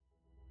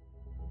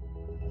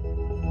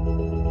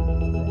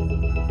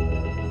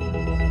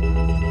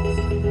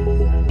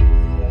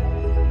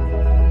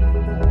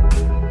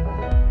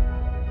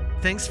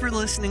Thanks for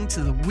listening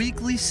to the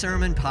weekly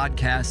sermon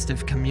podcast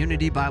of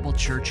Community Bible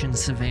Church in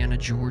Savannah,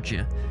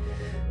 Georgia.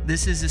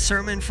 This is a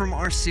sermon from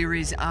our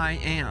series, I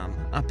Am,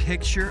 a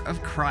picture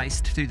of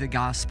Christ through the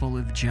Gospel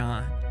of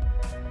John.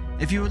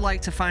 If you would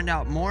like to find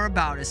out more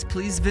about us,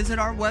 please visit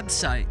our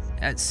website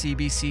at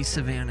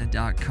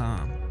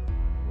cbcsavannah.com.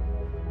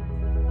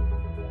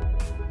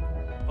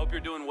 Hope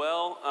you're doing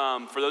well.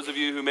 For those of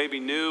you who may be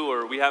new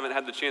or we haven't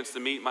had the chance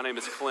to meet, my name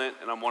is Clint,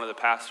 and I'm one of the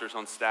pastors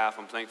on staff.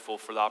 I'm thankful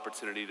for the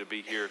opportunity to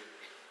be here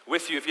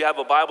with you. If you have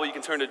a Bible, you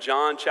can turn to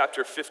John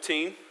chapter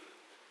 15.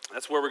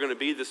 That's where we're going to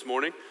be this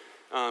morning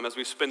as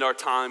we spend our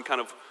time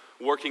kind of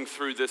working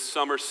through this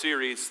summer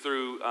series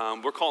through,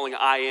 we're calling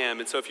I Am.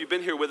 And so if you've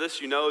been here with us,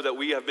 you know that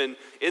we have been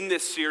in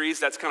this series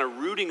that's kind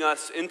of rooting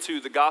us into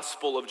the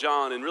Gospel of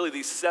John and really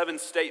these 7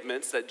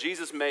 statements that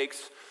Jesus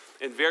makes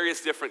in various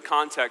different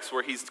contexts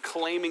where he's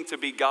claiming to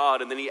be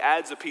God, and then he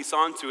adds a piece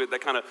onto it that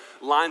kind of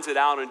lines it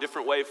out in a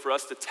different way for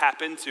us to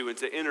tap into and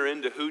to enter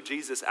into who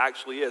Jesus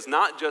actually is.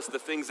 Not just the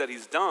things that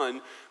he's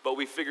done, but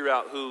we figure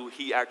out who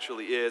he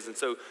actually is. And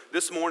so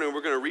this morning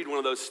we're going to read one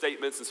of those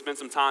statements and spend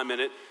some time in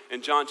it.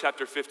 In John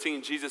chapter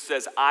 15, Jesus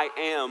says, I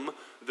am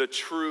the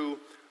true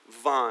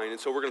vine. And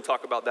so we're going to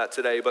talk about that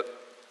today. But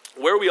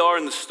where we are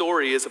in the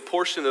story is a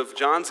portion of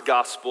John's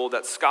gospel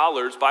that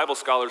Bible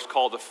scholars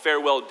call the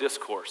farewell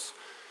discourse.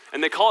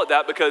 And they call it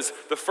that because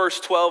the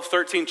first 12,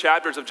 13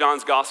 chapters of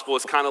John's gospel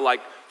is kind of like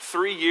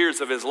 3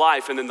 years of his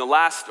life. And then the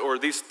last, or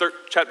these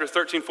chapters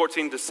 13,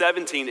 14 to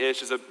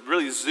 17-ish is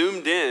really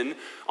zoomed in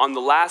on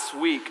the last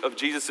week of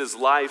Jesus'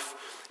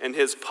 life and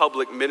his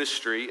public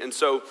ministry. And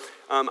so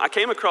I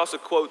came across a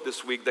quote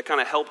this week that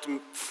kind of helped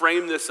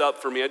frame this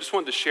up for me. I just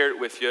wanted to share it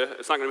with you.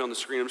 It's not going to be on the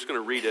screen. I'm just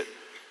going to read it.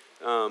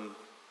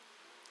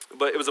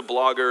 But it was a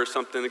blogger or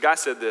something. The guy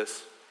said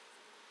this: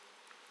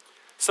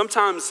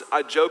 sometimes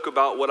I joke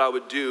about what I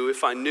would do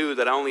if I knew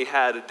that I only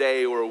had a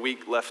day or a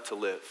week left to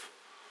live.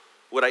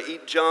 Would I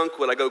eat junk?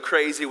 Would I go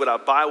crazy? Would I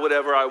buy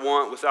whatever I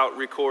want without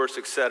recourse,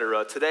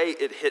 etc.? Today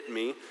it hit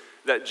me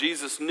that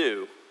Jesus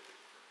knew,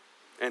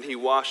 and he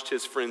washed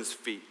his friends'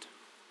 feet.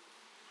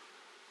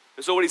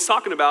 And so what he's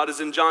talking about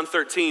is in John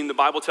 13, the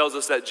Bible tells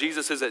us that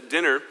Jesus is at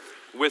dinner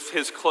with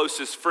his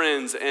closest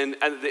friends, and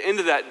at the end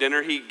of that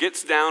dinner, he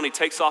gets down, he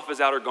takes off his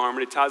outer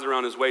garment, he ties it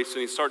around his waist,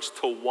 and he starts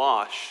to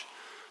wash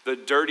the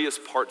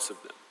dirtiest parts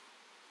of them.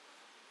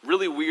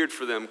 Really weird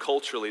for them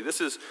culturally.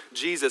 This is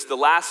Jesus, the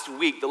last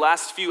week, the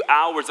last few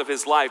hours of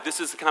his life. This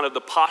is kind of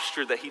the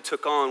posture that he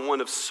took on, one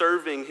of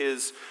serving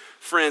his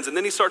friends. And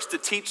then he starts to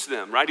teach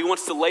them, right? He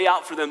wants to lay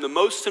out for them the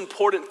most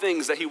important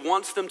things that he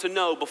wants them to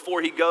know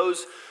before he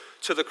goes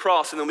to the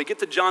cross. And then we get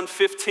to John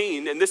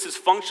 15, and this is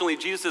functionally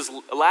Jesus'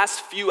 last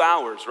few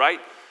hours,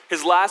 right?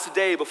 His last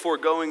day before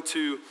going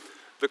to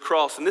the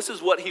cross. And this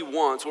is what he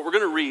wants, what we're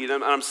going to read,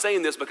 and I'm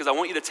saying this because I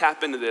want you to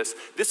tap into this.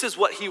 This is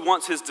what he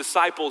wants his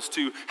disciples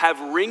to have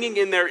ringing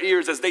in their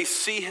ears as they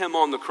see him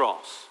on the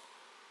cross.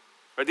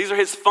 Right? These are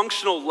his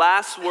functional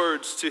last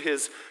words to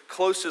his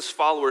closest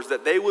followers,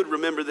 that they would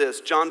remember this.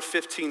 John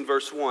 15,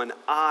 verse 1,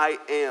 I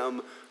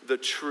am the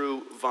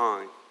true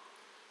vine,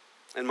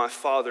 and my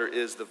Father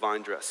is the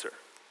vine dresser.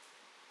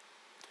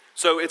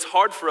 So it's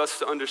hard for us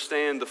to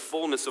understand the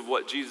fullness of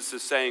what Jesus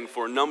is saying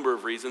for a number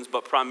of reasons,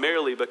 but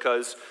primarily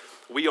because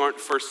we aren't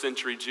first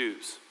century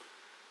Jews.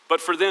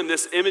 But for them,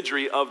 this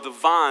imagery of the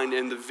vine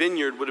and the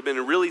vineyard would have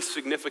been really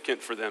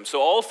significant for them. So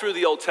all through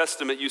the Old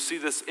Testament, you see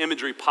this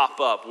imagery pop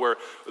up where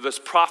this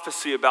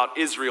prophecy about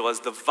Israel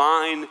as the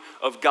vine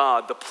of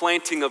God, the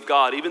planting of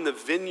God, even the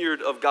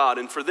vineyard of God.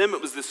 And for them,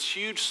 it was this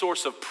huge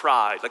source of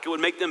pride. Like it would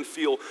make them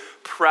feel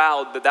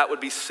proud that that would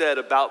be said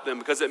about them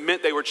because it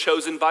meant they were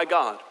chosen by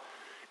God.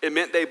 It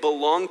meant they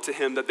belonged to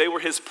him, that they were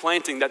his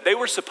planting, that they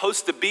were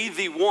supposed to be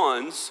the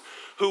ones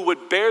who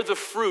would bear the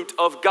fruit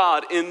of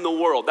God in the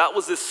world. That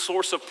was this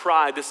source of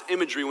pride, this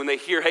imagery when they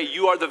hear, hey,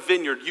 you are the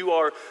vineyard, you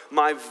are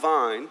my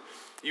vine,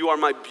 you are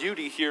my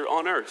beauty here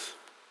on earth.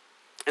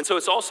 And so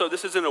it's also,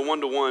 this isn't a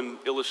one-to-one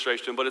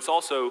illustration, but it's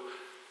also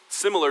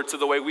similar to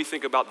the way we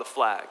think about the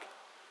flag.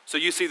 So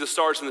you see the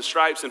stars and the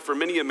stripes, and for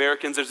many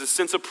Americans, there's a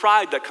sense of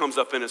pride that comes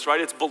up in us, right?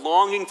 It's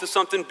belonging to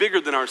something bigger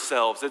than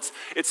ourselves.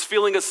 It's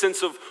feeling a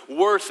sense of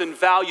worth and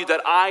value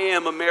that I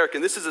am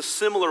American. This is a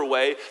similar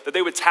way that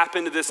they would tap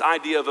into this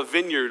idea of a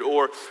vineyard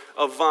or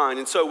a vine.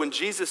 And so when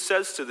Jesus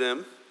says to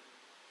them,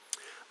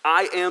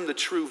 I am the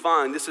true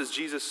vine, this is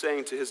Jesus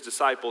saying to his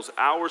disciples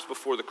hours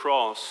before the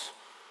cross,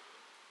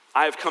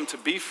 I have come to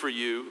be for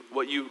you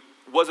what you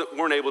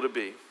weren't able to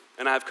be.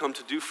 And I have come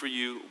to do for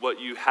you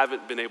what you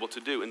haven't been able to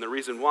do. And the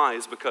reason why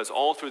is because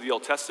all through the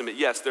Old Testament,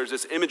 yes, there's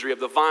this imagery of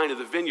the vine, of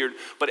the vineyard,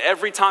 but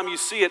every time you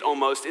see it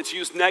almost, it's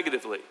used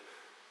negatively.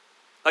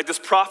 Like this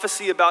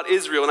prophecy about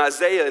Israel and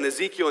Isaiah and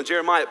Ezekiel and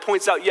Jeremiah, it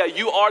points out, yeah,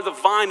 you are the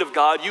vine of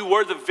God, you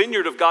were the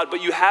vineyard of God,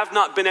 but you have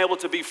not been able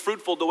to be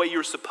fruitful the way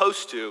you're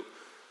supposed to.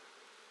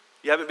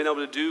 You haven't been able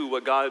to do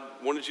what God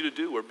wanted you to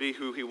do or be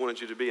who he wanted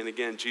you to be. And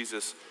again,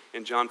 Jesus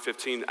in John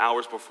 15,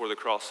 hours before the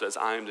cross says,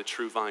 I am the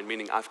true vine,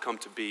 meaning I've come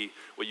to be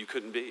what you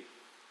couldn't be.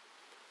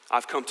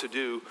 I've come to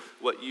do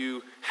what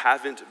you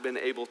haven't been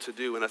able to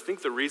do. And I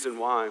think the reason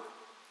why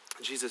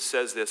Jesus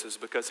says this is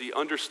because he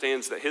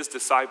understands that his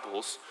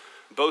disciples,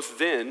 both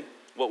then,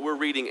 what we're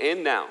reading,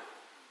 and now,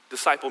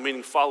 disciple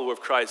meaning follower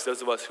of Christ,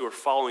 those of us who are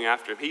following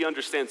after him, he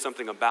understands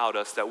something about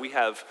us, that we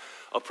have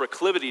a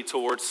proclivity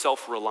towards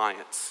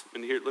self-reliance.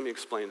 And here, let me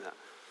explain that.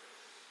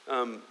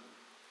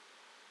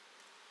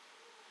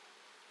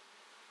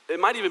 It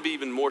might even be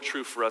even more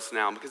true for us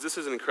now, because this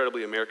is an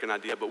incredibly American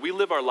idea, but we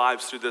live our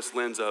lives through this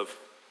lens of,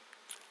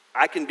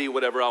 I can be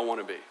whatever I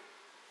want to be,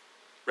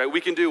 right?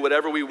 We can do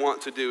whatever we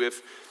want to do.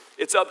 If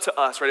it's up to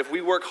us, right? If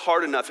we work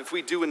hard enough, if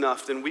we do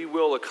enough, then we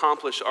will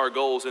accomplish our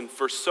goals. And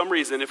for some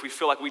reason, if we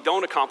feel like we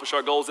don't accomplish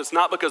our goals, it's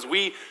not because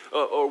we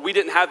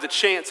didn't have the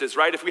chances,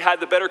 right? If we had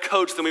the better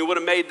coach, then we would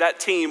have made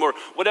that team, or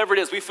whatever it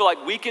is. We feel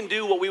like we can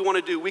do what we want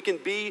to do. We can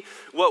be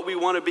what we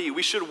want to be.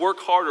 We should work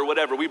hard or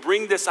whatever. We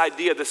bring this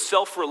idea, this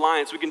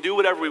self-reliance. We can do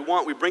whatever we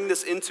want. We bring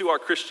this into our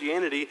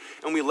Christianity,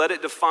 and we let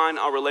it define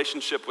our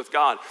relationship with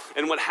God.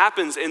 And what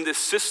happens in this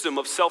system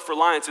of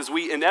self-reliance is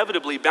we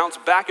inevitably bounce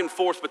back and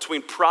forth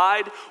between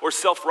pride or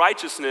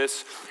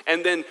self-righteousness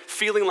and then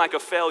feeling like a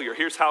failure.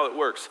 Here's how it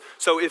works.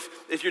 So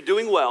if you're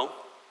doing well,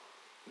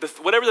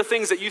 whatever the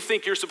things that you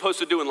think you're supposed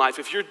to do in life,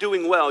 if you're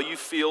doing well, you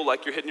feel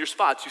like you're hitting your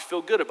spots. You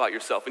feel good about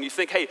yourself. And you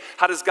think, hey,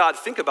 how does God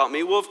think about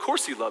me? Well, of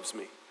course he loves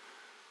me.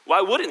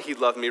 Why wouldn't he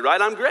love me,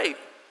 right? I'm great.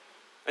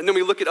 And then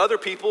we look at other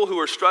people who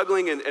are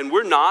struggling and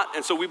we're not,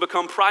 and so we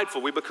become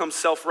prideful, we become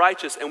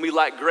self-righteous, and we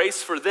lack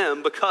grace for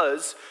them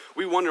because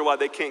we wonder why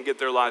they can't get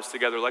their lives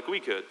together like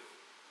we could.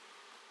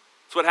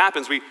 So what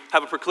happens, we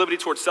have a proclivity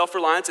towards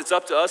self-reliance. It's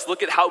up to us.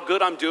 Look at how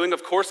good I'm doing.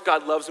 Of course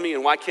God loves me,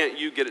 and why can't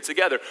you get it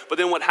together? But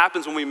then what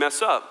happens when we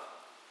mess up?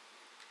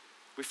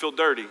 We feel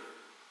dirty.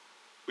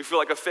 We feel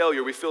like a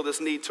failure. We feel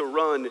this need to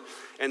run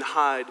and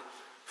hide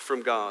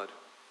from God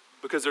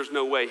because there's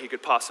no way he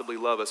could possibly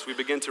love us. We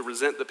begin to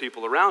resent the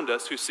people around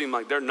us who seem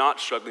like they're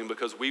not struggling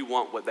because we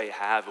want what they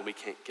have and we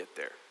can't get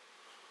there.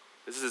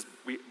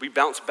 We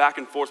bounce back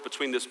and forth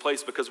between this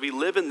place because we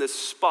live in this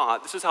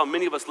spot. This is how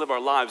many of us live our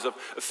lives, of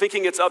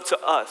thinking it's up to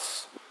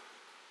us,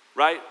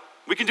 right?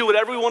 We can do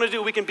whatever we want to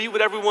do. We can be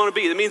whatever we want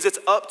to be. It means it's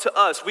up to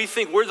us. We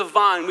think we're the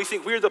vine. We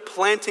think we're the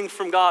planting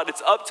from God.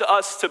 It's up to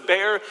us to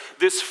bear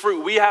this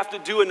fruit. We have to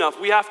do enough.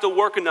 We have to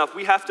work enough.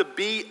 We have to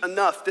be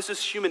enough. This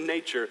is human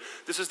nature.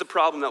 This is the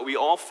problem that we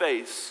all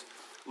face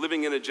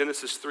living in a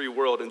Genesis 3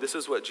 world, and this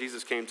is what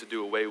Jesus came to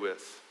do away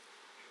with.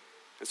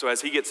 And so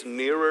as he gets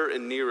nearer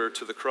and nearer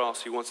to the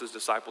cross, he wants his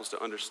disciples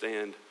to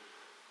understand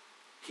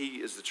he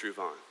is the true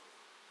vine.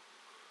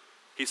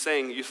 He's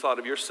saying you thought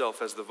of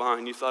yourself as the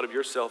vine, you thought of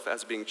yourself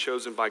as being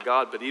chosen by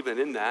God, but even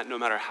in that, no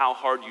matter how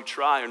hard you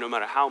try or no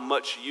matter how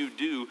much you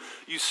do,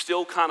 you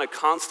still kind of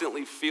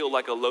constantly feel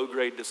like a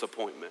low-grade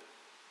disappointment.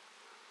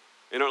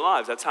 In our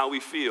lives, that's how we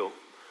feel.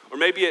 Or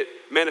maybe it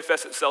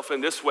manifests itself in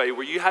this way,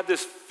 where you have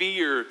this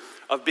fear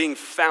of being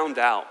found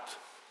out.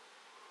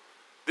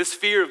 This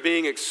fear of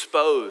being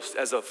exposed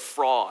as a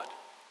fraud.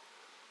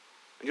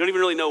 And you don't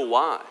even really know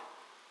why.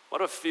 Why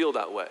do I feel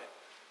that way?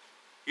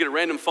 You get a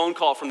random phone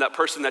call from that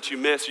person that you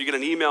miss, or you get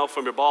an email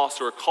from your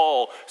boss or a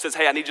call that says,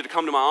 hey, I need you to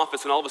come to my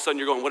office, and all of a sudden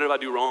you're going, what did I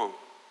do wrong?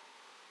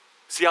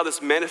 See how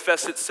this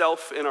manifests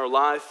itself in our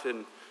life,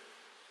 and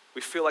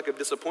we feel like a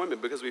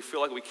disappointment because we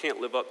feel like we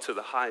can't live up to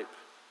the hype.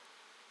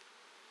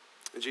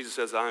 And Jesus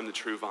says, I am the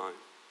true vine.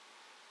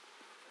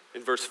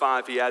 In verse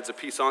 5, he adds a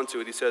piece onto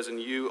it. He says, and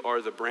you are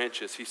the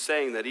branches. He's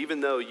saying that even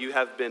though you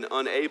have been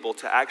unable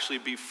to actually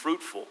be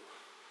fruitful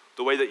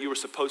the way that you were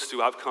supposed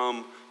to, I've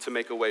come to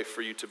make a way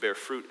for you to bear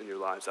fruit in your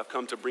lives. I've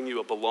come to bring you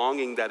a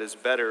belonging that is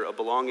better, a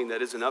belonging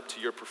that isn't up to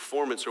your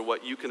performance or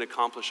what you can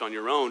accomplish on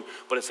your own,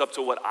 but it's up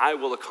to what I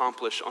will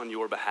accomplish on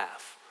your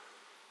behalf.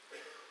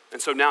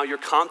 And so now your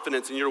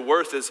confidence and your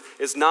worth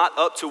is not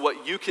up to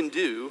what you can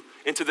do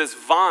into this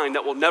vine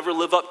that will never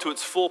live up to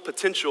its full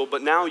potential,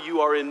 but now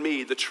you are in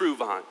me, the true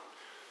vine.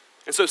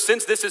 And so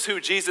since this is who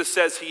Jesus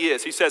says he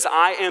is, he says,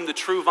 I am the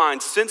true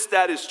vine. Since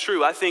that is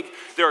true, I think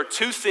there are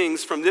two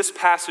things from this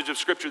passage of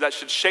scripture that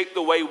should shape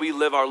the way we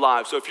live our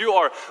lives. So if you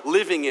are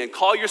living in,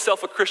 call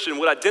yourself a Christian,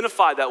 would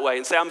identify that way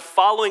and say, I'm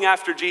following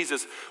after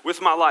Jesus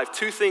with my life.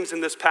 Two things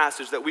in this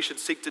passage that we should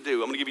seek to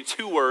do. I'm gonna give you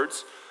two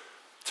words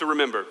to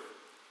remember.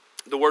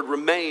 The word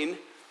remain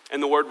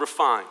and the word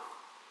refine.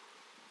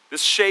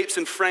 This shapes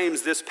and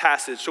frames this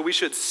passage. So we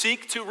should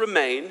seek to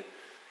remain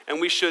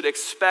and we should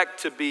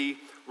expect to be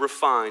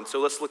refined. So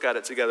let's look at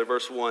it together.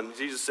 Verse 1,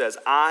 Jesus says,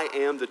 I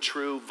am the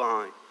true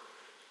vine.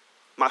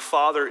 My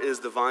Father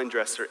is the vine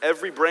dresser.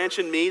 Every branch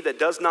in me that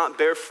does not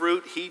bear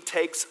fruit, he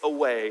takes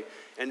away.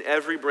 And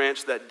every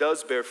branch that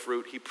does bear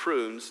fruit, he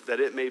prunes that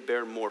it may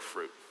bear more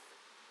fruit.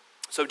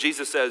 So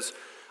Jesus says,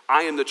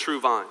 I am the true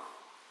vine.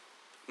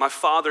 My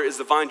Father is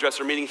the vine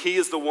dresser, meaning he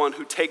is the one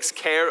who takes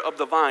care of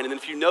the vine. And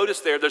if you notice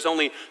there's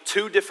only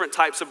two different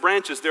types of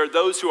branches. There are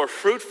those who are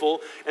fruitful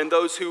and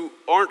those who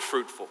aren't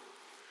fruitful.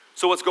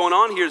 So what's going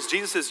on here is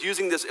Jesus is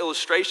using this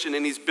illustration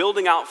and he's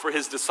building out for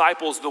his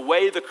disciples the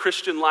way the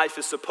Christian life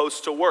is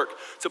supposed to work.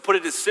 To put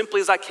it as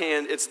simply as I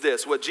can, it's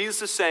this. What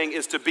Jesus is saying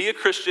is to be a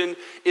Christian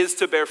is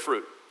to bear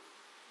fruit.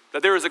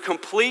 That there is a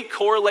complete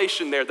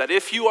correlation there, that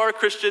if you are a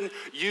Christian,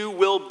 you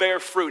will bear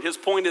fruit. His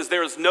point is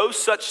there is no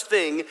such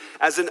thing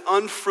as an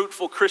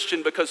unfruitful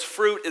Christian because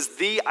fruit is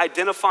the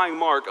identifying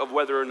mark of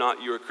whether or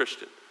not you're a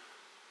Christian.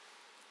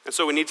 And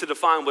so we need to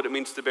define what it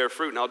means to bear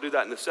fruit, and I'll do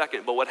that in a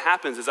second. But what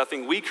happens is I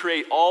think we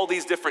create all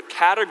these different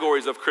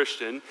categories of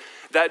Christian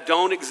that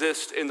don't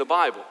exist in the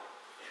Bible.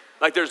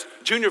 Like there's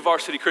junior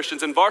varsity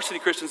Christians and varsity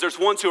Christians. There's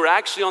ones who are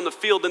actually on the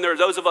field, and there are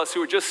those of us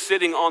who are just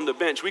sitting on the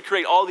bench. We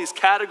create all these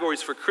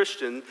categories for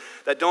Christian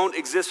that don't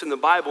exist in the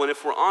Bible. And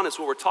if we're honest,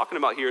 what we're talking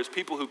about here is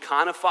people who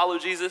kind of follow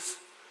Jesus.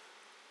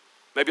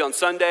 Maybe on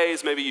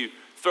Sundays, maybe you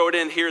throw it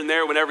in here and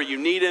there whenever you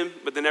need him,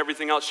 but then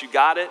everything else you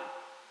got it.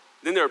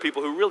 Then there are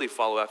people who really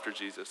follow after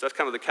Jesus. That's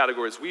kind of the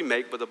categories we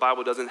make, but the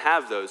Bible doesn't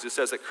have those. It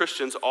says that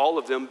Christians, all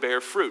of them bear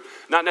fruit.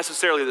 Not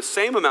necessarily the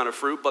same amount of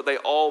fruit, but they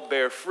all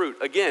bear fruit.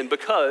 Again,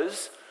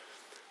 because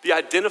the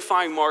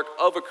identifying mark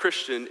of a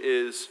Christian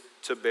is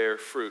to bear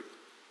fruit.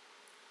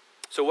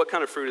 So what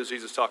kind of fruit is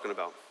Jesus talking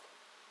about?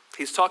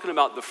 He's talking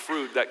about the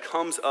fruit that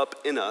comes up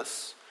in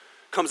us,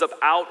 comes up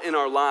out in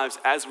our lives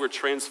as we're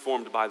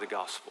transformed by the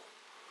gospel.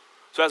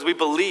 So as we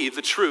believe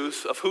the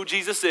truth of who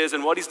Jesus is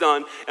and what he's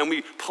done, and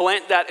we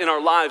plant that in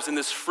our lives, and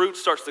this fruit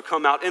starts to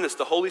come out in us,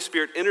 the Holy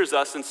Spirit enters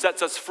us and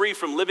sets us free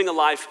from living a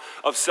life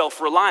of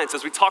self-reliance.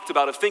 As we talked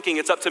about, of thinking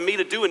it's up to me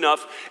to do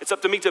enough, it's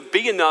up to me to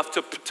be enough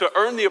to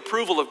earn the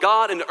approval of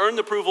God and to earn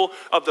the approval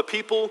of the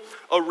people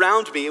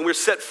around me. And we're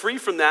set free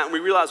from that, and we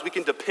realize we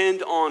can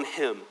depend on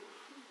him.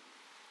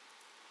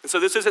 And so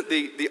this isn't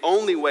the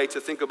only way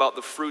to think about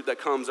the fruit that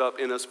comes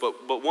up in us,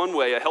 but one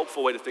way, a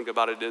helpful way to think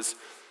about it is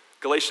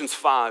Galatians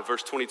 5,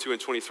 verse 22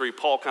 and 23,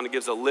 Paul kind of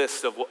gives a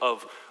list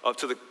of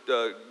to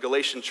the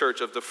Galatian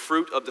church of the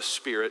fruit of the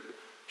Spirit.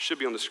 Should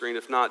be on the screen.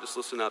 If not, just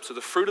listen up. So the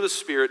fruit of the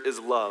Spirit is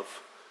love.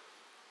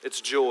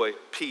 It's joy,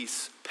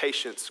 peace,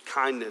 patience,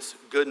 kindness,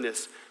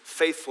 goodness,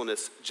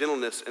 faithfulness,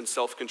 gentleness, and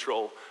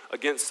self-control.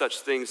 Against such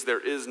things there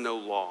is no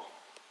law.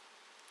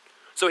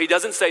 So he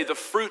doesn't say the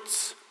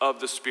fruits of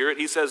the Spirit.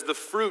 He says the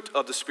fruit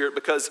of the Spirit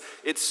because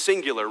it's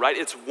singular, right?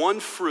 It's one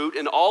fruit,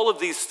 and all of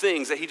these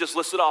things that he just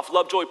listed off,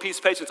 love, joy, peace,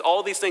 patience, all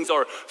of these things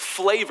are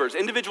flavors,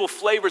 individual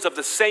flavors of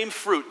the same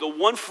fruit, the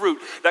one fruit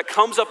that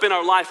comes up in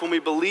our life when we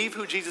believe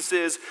who Jesus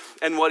is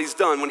and what he's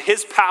done. When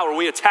his power, when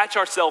we attach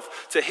ourselves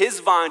to his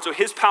vine so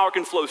his power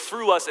can flow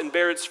through us and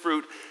bear its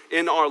fruit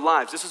in our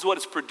lives. This is what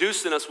is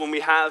produced in us when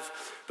we have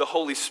the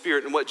Holy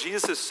Spirit. And what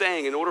Jesus is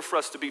saying, in order for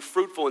us to be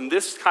fruitful in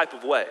this type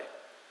of way,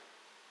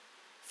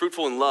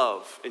 fruitful in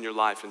love in your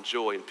life and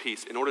joy and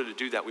peace. In order to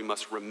do that, we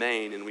must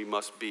remain and we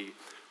must be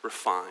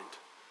refined.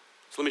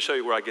 So let me show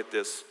you where I get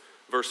this.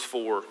 Verse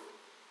 4. It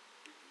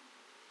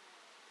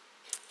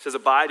says,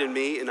 abide in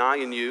me and I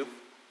in you.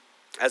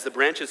 As the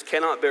branches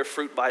cannot bear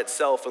fruit by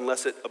itself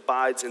unless it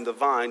abides in the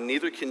vine,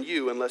 neither can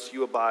you unless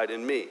you abide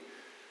in me.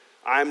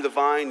 I am the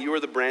vine, you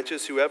are the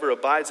branches. Whoever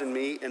abides in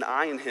me and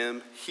I in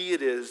him, he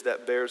it is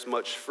that bears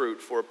much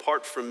fruit. For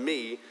apart from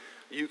me,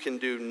 you can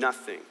do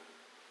nothing.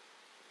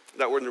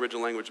 That word in the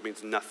original language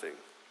means nothing.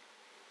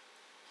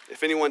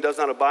 If anyone does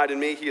not abide in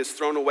me, he is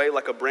thrown away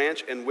like a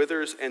branch and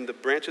withers, and the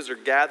branches are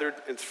gathered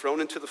and thrown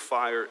into the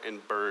fire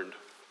and burned.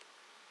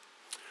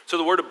 So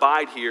the word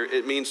abide here,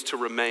 it means to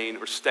remain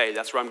or stay.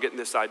 That's where I'm getting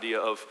this idea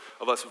of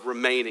us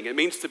remaining. It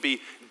means to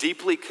be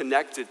deeply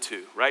connected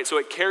to, right? So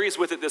it carries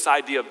with it this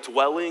idea of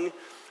dwelling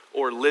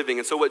or living.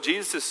 And so what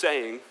Jesus is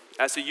saying,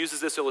 as he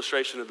uses this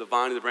illustration of the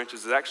vine and the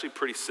branches, is actually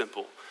pretty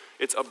simple.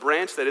 It's a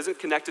branch that isn't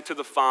connected to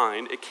the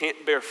vine. It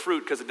can't bear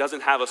fruit because it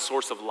doesn't have a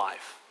source of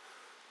life.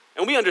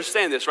 And we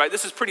understand this, right?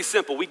 This is pretty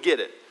simple. We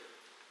get it.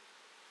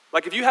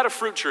 Like if you had a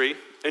fruit tree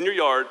in your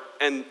yard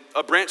and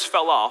a branch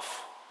fell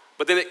off,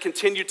 but then it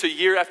continued to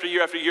year after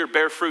year after year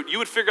bear fruit, you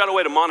would figure out a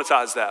way to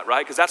monetize that,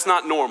 right? Because that's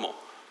not normal.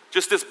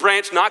 Just this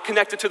branch not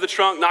connected to the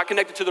trunk, not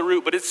connected to the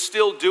root, but it's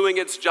still doing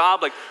its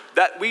job. Like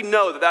that, we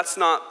know that that's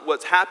not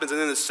what happens. And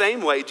in the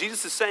same way,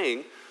 Jesus is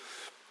saying,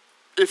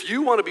 if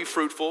you want to be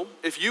fruitful,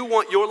 if you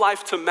want your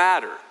life to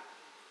matter,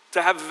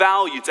 to have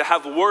value, to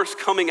have worth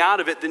coming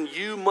out of it, then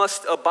you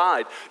must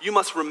abide. You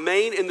must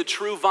remain in the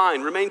true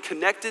vine, remain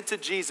connected to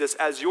Jesus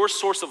as your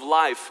source of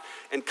life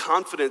and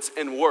confidence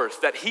and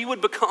worth, that he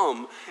would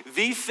become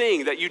the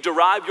thing that you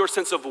derive your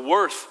sense of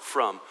worth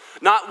from,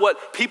 not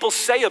what people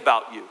say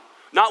about you.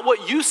 Not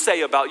what you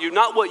say about you,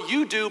 not what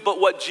you do,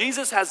 but what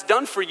Jesus has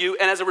done for you,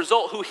 and as a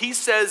result, who he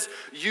says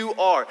you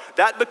are.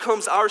 That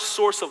becomes our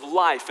source of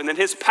life, and then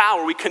his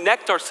power, we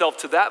connect ourselves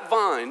to that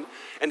vine,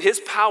 and his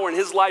power and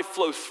his life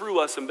flow through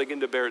us and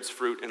begin to bear its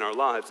fruit in our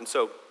lives. And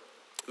so,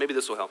 maybe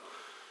this will help.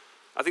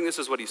 I think this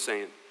is what he's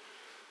saying.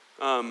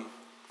 My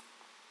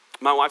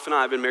wife and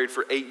I have been married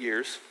for 8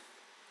 years,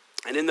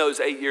 and in those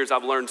 8 years,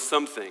 I've learned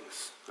some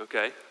things,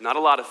 okay? Not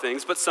a lot of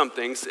things, but some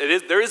things.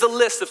 There is a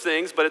list of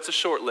things, but it's a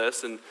short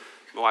list, and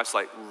my wife's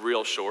like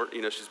real short,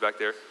 she's back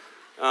there.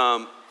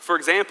 For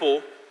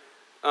example,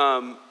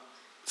 I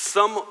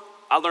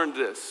learned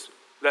this,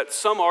 that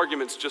some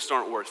arguments just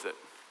aren't worth it.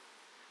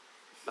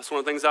 That's one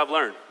of the things I've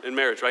learned in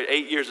marriage, right?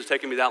 8 years has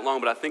taken me that long,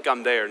 but I think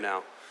I'm there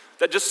now.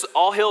 that just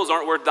all hills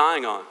aren't worth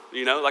dying on,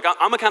 you know? Like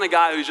I'm a kind of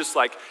guy who's just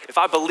like, if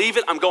I believe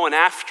it, I'm going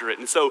after it.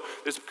 And so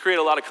there's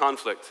created a lot of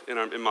conflict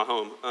in my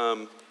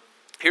home.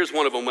 Here's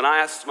one of them. When I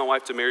asked my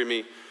wife to marry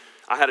me,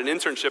 I had an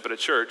internship at a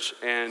church,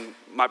 and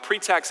my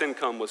pre-tax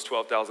income was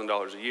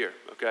 $12,000 a year,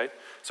 okay?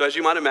 So as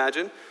you might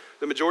imagine,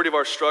 the majority of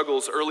our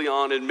struggles early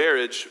on in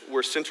marriage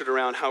were centered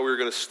around how we were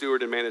gonna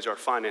steward and manage our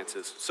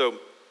finances. So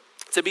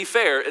to be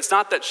fair, it's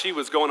not that she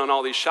was going on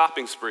all these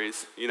shopping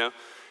sprees, you know?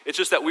 It's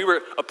just that we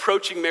were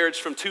approaching marriage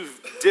from two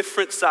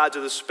different sides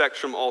of the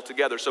spectrum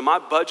altogether. So my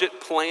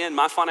budget plan,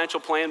 my financial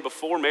plan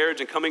before marriage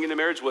and coming into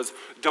marriage was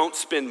don't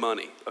spend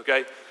money,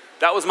 okay?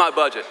 That was my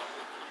budget.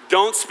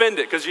 Don't spend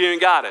it because you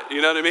ain't got it,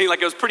 you know what I mean?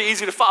 Like it was pretty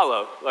easy to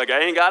follow. Like I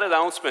ain't got it, I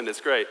don't spend it, it's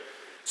great.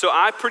 So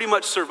I pretty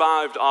much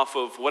survived off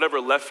of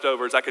whatever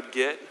leftovers I could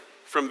get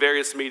from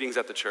various meetings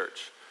at the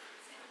church.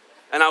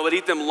 And I would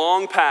eat them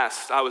long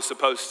past I was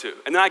supposed to.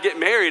 And then I get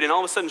married and all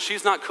of a sudden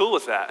she's not cool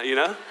with that, you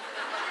know?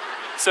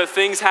 So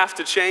things have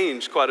to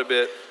change quite a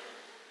bit.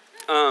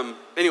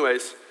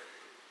 Anyways,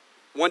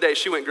 one day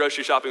she went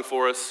grocery shopping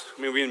for us.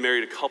 I mean, we've been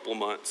married a couple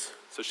months.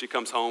 So she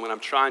comes home and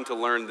I'm trying to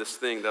learn this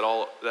thing that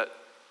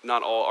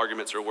not all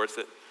arguments are worth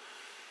it.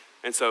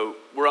 And so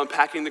we're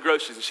unpacking the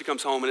groceries and she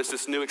comes home and it's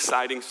this new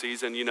exciting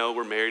season, you know,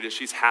 we're married and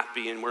she's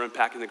happy and we're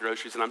unpacking the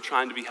groceries and I'm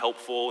trying to be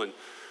helpful and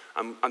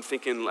I'm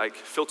thinking like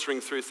filtering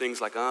through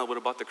things like, what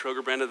about the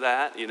Kroger brand of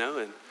that, you know,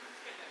 and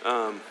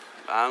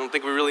I don't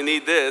think we really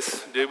need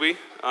this, do we?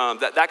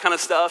 That kind of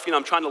stuff, you know,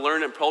 I'm trying to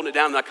learn it and holding it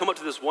down and I come up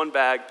to this one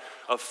bag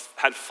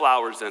had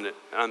flowers in it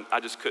and I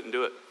just couldn't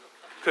do it,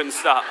 couldn't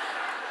stop.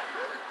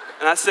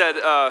 And I said,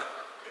 it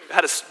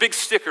had a big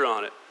sticker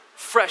on it.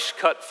 Fresh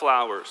cut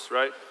flowers,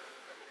 right?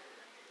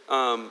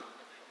 And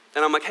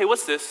I'm like, hey,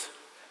 what's this?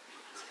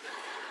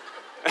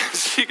 And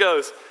she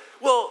goes,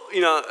 well, you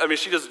know, I mean,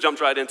 she just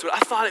jumped right into it. I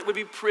thought it would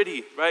be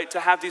pretty, right,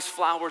 to have these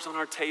flowers on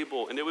our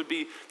table, and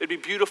they'd be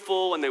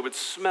beautiful, and they would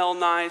smell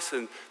nice,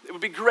 and it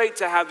would be great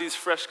to have these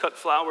fresh cut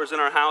flowers in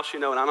our house, you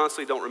know, and I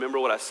honestly don't remember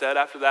what I said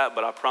after that,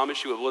 but I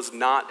promise you it was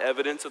not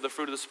evidence of the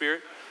fruit of the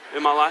Spirit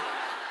in my life.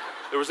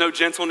 There was no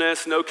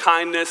gentleness, no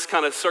kindness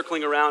kind of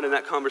circling around in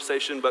that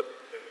conversation, but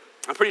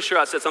I'm pretty sure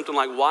I said something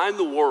like, why in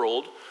the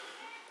world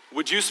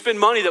would you spend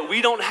money that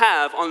we don't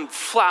have on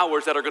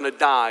flowers that are gonna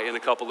die in a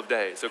couple of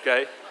days,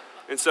 okay?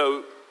 And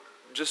so,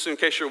 just in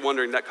case you're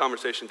wondering, that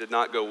conversation did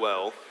not go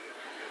well.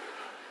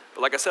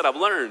 But like I said, I've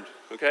learned,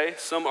 okay?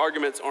 Some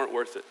arguments aren't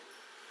worth it.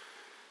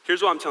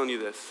 Here's why I'm telling you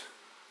this.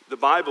 The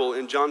Bible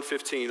in John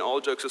 15,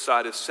 all jokes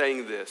aside, is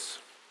saying this.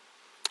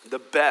 The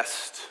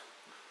best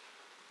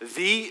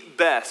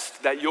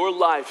that your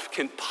life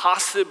can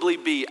possibly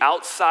be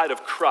outside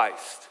of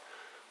Christ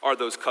are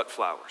those cut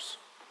flowers.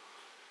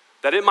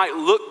 That it might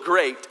look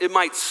great, it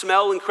might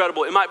smell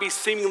incredible, it might be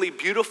seemingly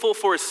beautiful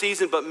for a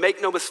season, but make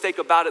no mistake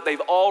about it,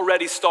 they've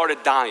already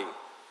started dying.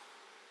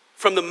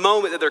 From the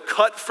moment that they're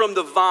cut from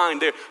the vine,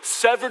 they're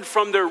severed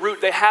from their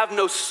root, they have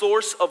no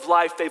source of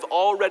life, they've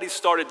already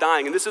started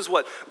dying. And this is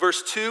what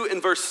verse 2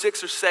 and verse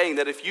 6 are saying,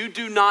 that if you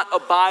do not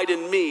abide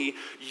in me,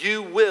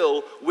 you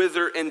will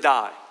wither and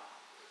die.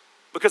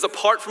 Because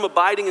apart from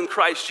abiding in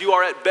Christ, you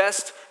are at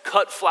best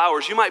cut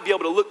flowers. You might be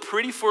able to look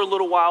pretty for a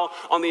little while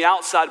on the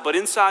outside, but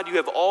inside you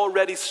have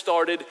already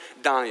started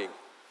dying.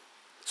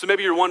 So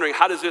maybe you're wondering,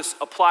 how does this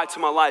apply to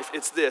my life?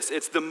 It's this.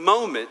 It's the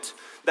moment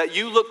that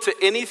you look to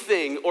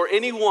anything or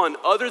anyone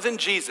other than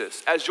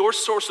Jesus as your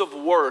source of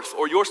worth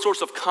or your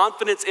source of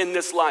confidence in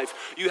this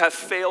life, you have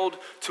failed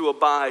to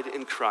abide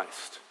in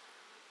Christ.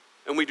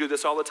 And we do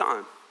this all the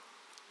time.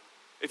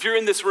 If you're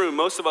in this room,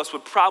 most of us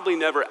would probably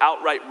never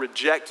outright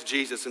reject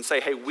Jesus and say,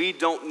 hey, we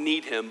don't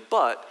need him,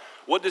 but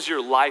what does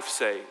your life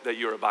say that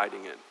you're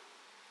abiding in?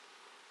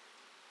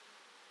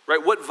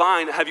 Right? What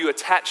vine have you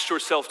attached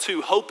yourself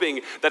to,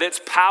 hoping that its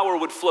power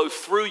would flow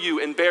through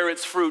you and bear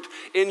its fruit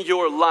in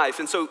your life?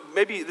 And so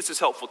maybe this is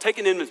helpful. Take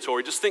an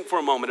inventory. Just think for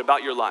a moment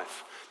about your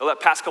life. The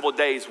past couple of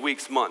days,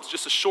 weeks, months,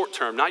 just a short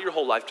term, not your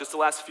whole life, just the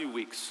last few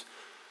weeks.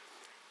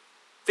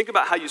 Think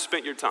about how you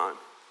spent your time.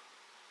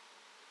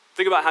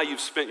 Think about how you've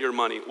spent your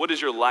money. What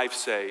does your life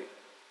say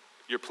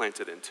you're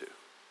planted into?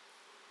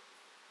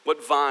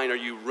 What vine are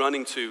you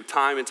running to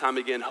time and time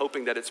again,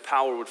 hoping that its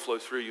power would flow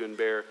through you and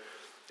bear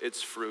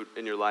its fruit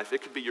in your life?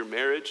 It could be your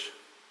marriage.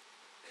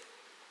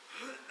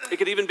 It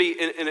could even be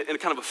in a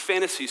kind of a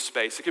fantasy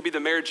space. It could be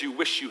the marriage you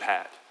wish you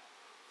had.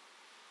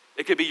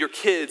 It could be your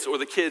kids or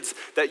the kids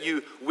that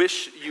you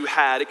wish you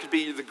had. It could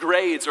be the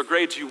grades or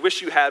grades you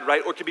wish you had,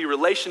 right? Or it could be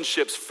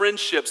relationships,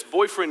 friendships,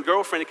 boyfriend,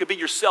 girlfriend. It could be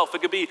yourself.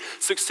 It could be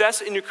success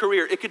in your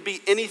career. It could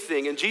be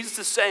anything. And Jesus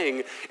is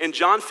saying in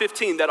John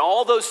 15 that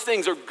all those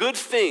things are good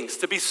things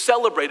to be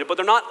celebrated, but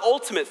they're not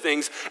ultimate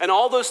things. And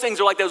all those things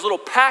are like those little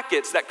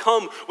packets that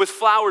come with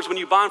flowers when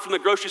you buy them from the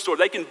grocery store.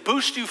 They can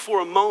boost you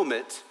for a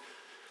moment.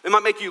 They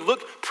might make you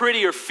look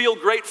pretty or feel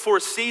great for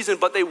a season,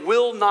 but they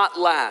will not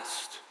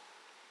last.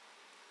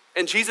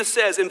 And Jesus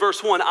says in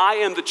verse 1, I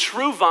am the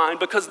true vine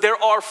because there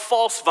are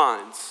false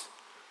vines.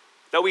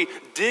 that we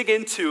dig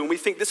into and we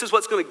think this is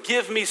what's going to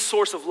give me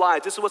source of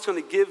life. This is what's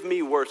going to give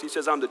me worth. He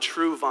says, I'm the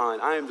true vine.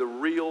 I am the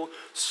real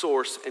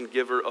source and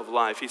giver of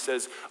life. He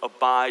says,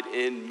 abide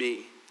in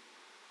me.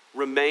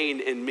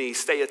 Remain in me.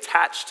 Stay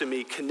attached to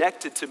me,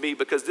 connected to me,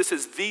 because this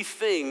is the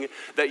thing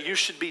that you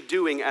should be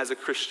doing as a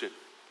Christian.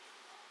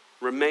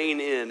 Remain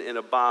in and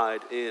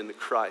abide in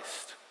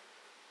Christ.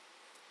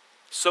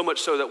 So much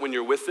so that when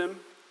you're with him,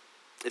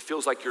 it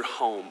feels like you're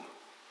home.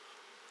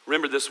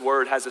 Remember, this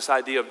word has this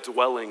idea of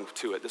dwelling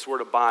to it. This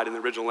word abide in the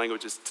original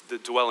language is the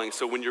dwelling.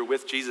 So when you're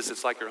with Jesus,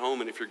 it's like you're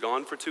home. And if you're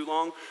gone for too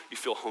long, you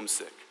feel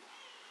homesick.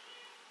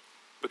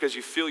 Because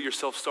you feel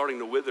yourself starting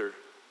to wither.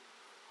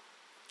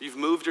 You've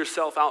moved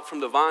yourself out from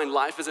the vine.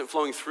 Life isn't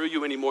flowing through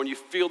you anymore. And you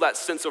feel that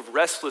sense of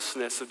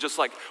restlessness of just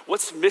like,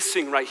 what's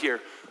missing right here?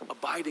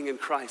 Abiding in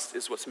Christ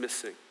is what's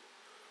missing.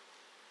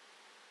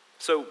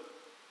 So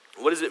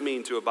what does it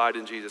mean to abide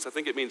in Jesus? I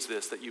think it means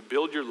this, that you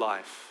build your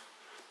life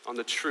on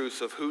the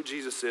truth of who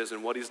Jesus is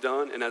and what he's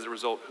done, and as a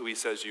result, who he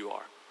says you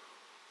are.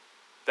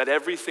 That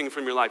everything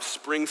from your life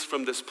springs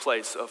from this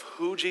place of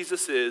who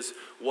Jesus is,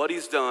 what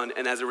he's done,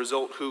 and as a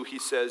result, who he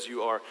says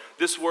you are.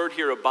 This word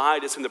here,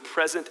 abide, is in the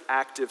present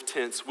active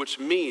tense, which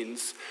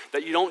means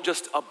that you don't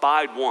just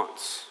abide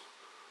once.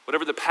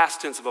 Whatever the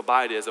past tense of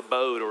abide is,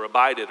 abode or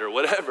abided or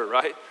whatever,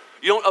 right?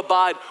 You don't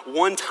abide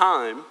one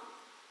time,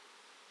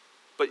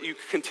 but you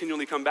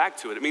continually come back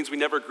to it. It means we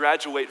never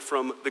graduate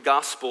from the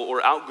gospel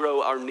or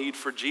outgrow our need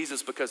for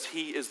Jesus because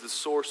he is the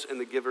source and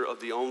the giver of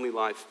the only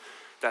life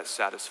that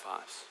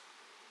satisfies.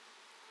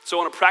 So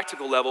on a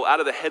practical level, out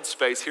of the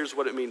headspace, here's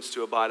what it means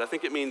to abide. I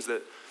think it means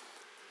that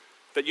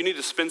you need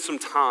to spend some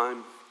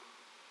time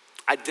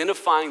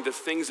identifying the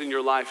things in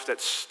your life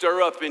that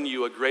stir up in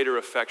you a greater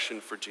affection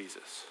for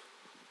Jesus.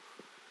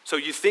 So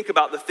you think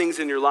about the things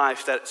in your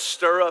life that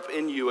stir up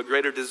in you a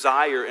greater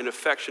desire and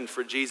affection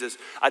for Jesus.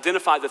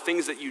 Identify the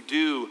things that you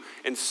do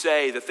and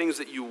say, the things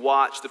that you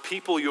watch, the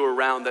people you're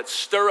around that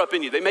stir up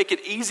in you. They make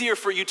it easier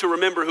for you to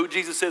remember who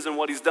Jesus is and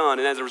what he's done,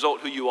 and as a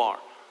result, who you are.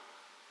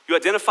 You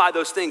identify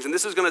those things, and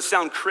this is going to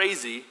sound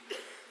crazy.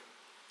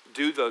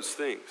 Do those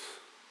things.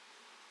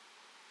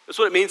 That's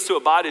what it means to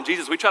abide in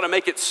Jesus. We try to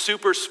make it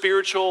super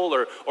spiritual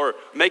or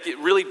make it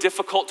really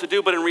difficult to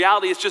do, but in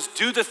reality, it's just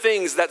do the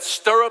things that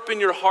stir up in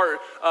your heart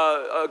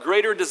a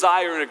greater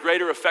desire and a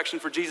greater affection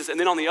for Jesus. And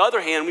then on the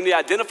other hand, we need to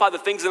identify the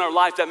things in our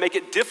life that make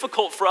it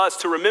difficult for us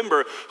to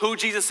remember who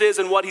Jesus is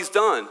and what he's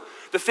done.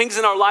 The things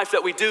in our life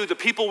that we do, the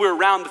people we're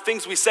around, the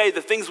things we say,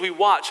 the things we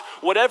watch,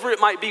 whatever it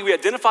might be, we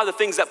identify the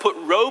things that put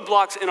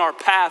roadblocks in our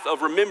path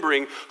of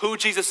remembering who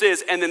Jesus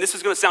is. And then this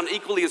is going to sound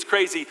equally as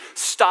crazy,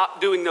 stop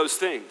doing those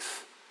things.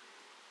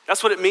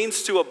 That's what it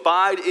means to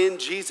abide in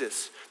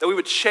Jesus. That we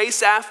would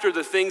chase after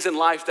the things in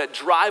life that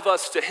drive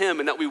us to him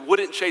and that we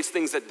wouldn't chase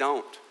things that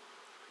don't.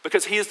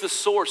 Because he is the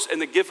source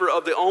and the giver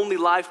of the only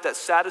life that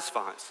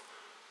satisfies.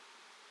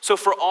 So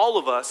for all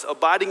of us,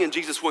 abiding in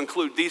Jesus will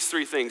include these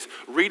three things: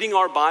 reading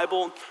our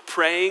Bible,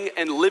 praying,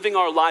 and living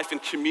our life in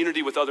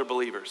community with other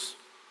believers.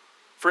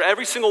 For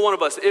every single one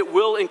of us, it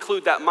will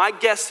include that. My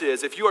guess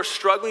is if you are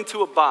struggling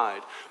to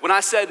abide, when I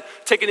said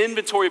take an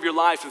inventory of your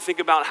life and think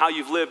about how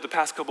you've lived the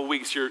past couple of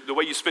weeks, the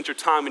way you spent your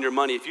time and your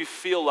money, if you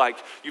feel like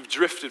you've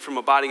drifted from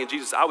abiding in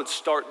Jesus, I would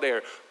start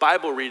there.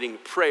 Bible reading,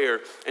 prayer,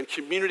 and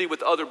community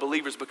with other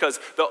believers, because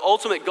the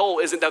ultimate goal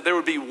isn't that there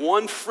would be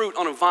one fruit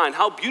on a vine.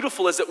 How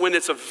beautiful is it when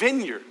it's a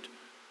vineyard?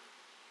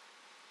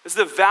 This is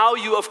the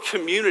value of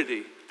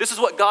community. This is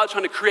what God's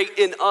trying to create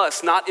in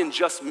us, not in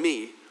just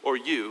me or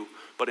you,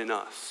 but in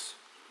us.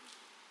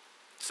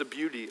 It's the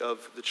beauty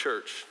of the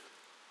church.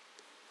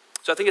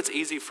 So I think it's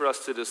easy for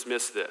us to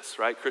dismiss this,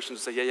 right? Christians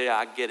say, yeah,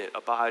 I get it,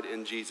 abide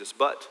in Jesus.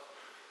 But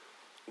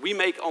we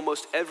make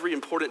almost every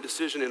important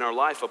decision in our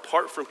life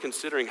apart from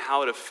considering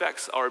how it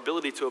affects our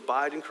ability to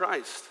abide in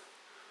Christ.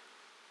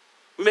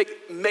 We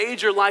make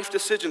major life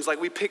decisions, like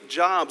we pick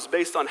jobs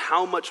based on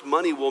how much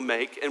money we'll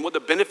make and what the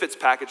benefits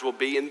package will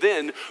be. And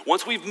then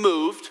once we've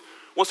moved,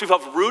 once we've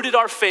uprooted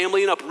our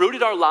family and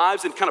uprooted our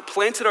lives and kind of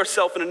planted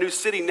ourselves in a new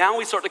city, now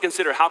we start to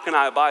consider, how can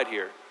I abide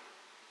here?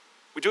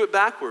 We do it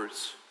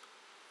backwards.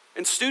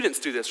 And students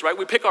do this, right?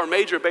 We pick our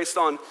major based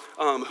on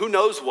who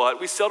knows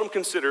what. We seldom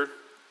consider,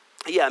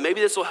 yeah,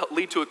 maybe this will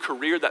lead to a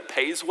career that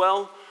pays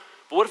well,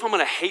 but what if I'm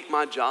going to hate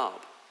my job?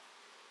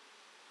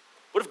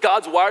 What if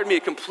God's wired me a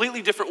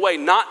completely different way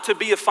not to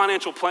be a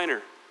financial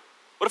planner?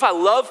 What if I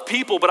love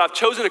people, but I've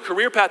chosen a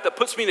career path that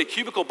puts me in a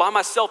cubicle by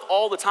myself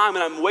all the time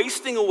and I'm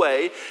wasting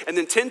away, and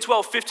then 10,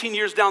 12, 15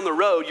 years down the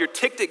road, you're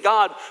ticked at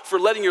God for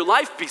letting your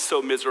life be so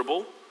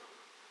miserable,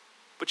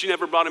 but you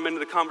never brought him into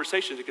the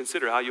conversation to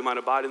consider how you might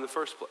abide in the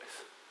first place.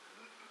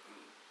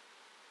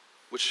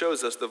 Which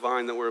shows us the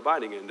vine that we're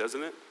abiding in,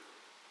 doesn't it?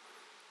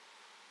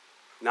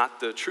 Not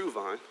the true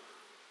vine.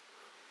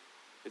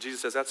 And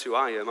Jesus says, that's who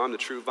I am. I'm the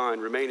true vine.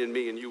 Remain in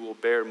me and you will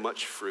bear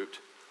much fruit.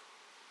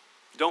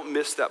 Don't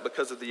miss that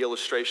because of the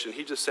illustration.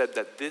 He just said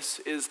that this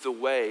is the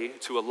way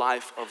to a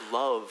life of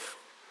love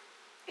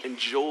and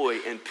joy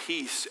and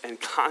peace and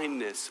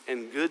kindness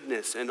and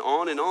goodness and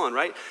on,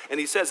 right? And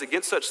he says,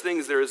 against such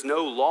things there is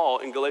no law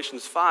in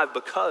Galatians 5,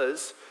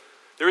 because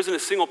there isn't a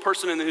single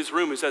person in this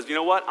room who says, you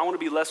know what, I want to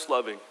be less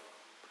loving.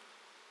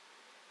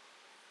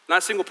 Not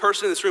a single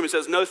person in this room who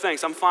says, no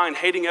thanks, I'm fine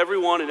hating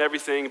everyone and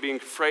everything, being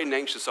afraid and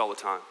anxious all the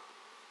time.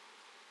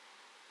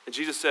 And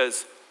Jesus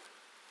says,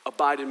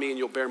 abide in me and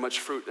you'll bear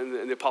much fruit.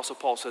 And the Apostle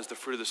Paul says the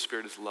fruit of the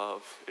Spirit is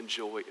love and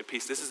joy and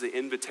peace. This is the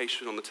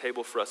invitation on the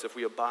table for us if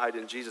we abide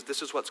in Jesus.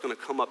 This is what's going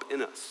to come up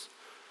in us.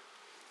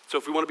 So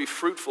if we want to be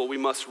fruitful, we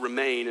must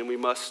remain and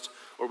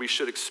we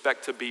should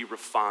expect to be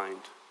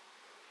refined.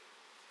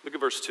 Look at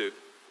verse 2.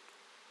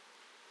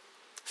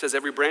 It says,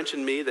 every branch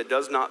in me that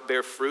does not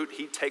bear fruit,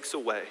 he takes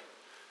away.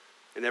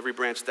 And every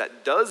branch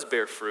that does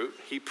bear fruit,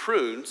 he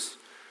prunes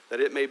that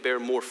it may bear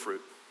more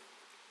fruit.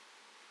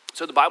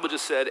 So the Bible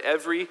just said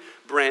every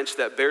branch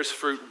that bears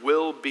fruit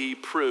will be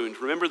pruned.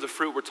 Remember the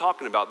fruit we're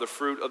talking about, the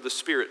fruit of the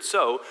Spirit.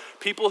 So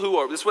this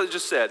is what it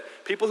just said,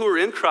 people who are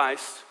in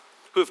Christ,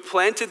 who have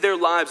planted their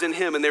lives in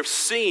him and they've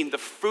seen the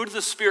fruit of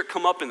the Spirit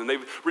come up in them.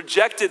 They've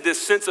rejected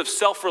this sense of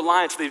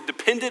self-reliance. They've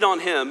depended on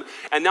him.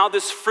 And now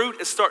this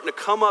fruit is starting to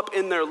come up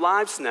in their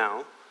lives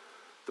now.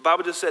 The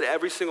Bible just said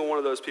every single one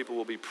of those people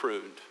will be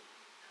pruned,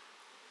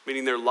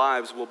 meaning their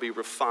lives will be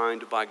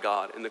refined by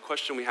God. And the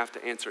question we have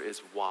to answer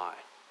is why?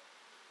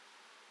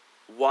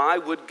 Why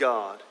would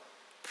God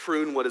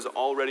prune what is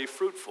already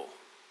fruitful?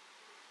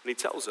 And he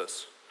tells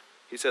us.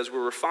 He says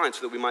we're refined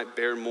so that we might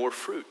bear more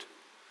fruit,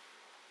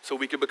 so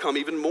we could become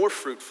even more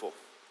fruitful.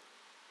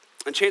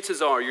 And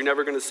chances are you're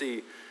never going to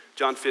see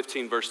John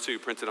 15 verse 2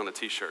 printed on a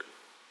t-shirt,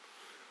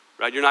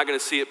 right? You're not going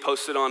to see it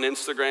posted on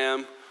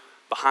Instagram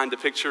behind a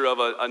picture of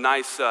a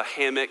nice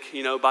hammock,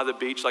 by the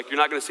beach. Like, you're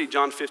not going to see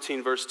John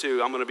 15 verse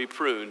 2, I'm going to be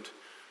pruned.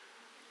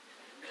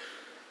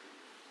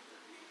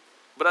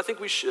 But I think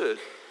we should.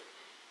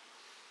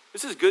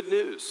 This is good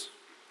news,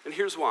 and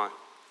here's why.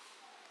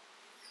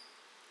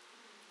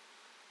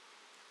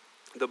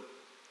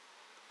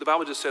 The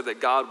Bible just said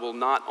that God will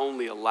not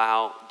only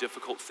allow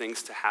difficult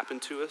things to happen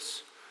to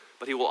us,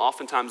 but he will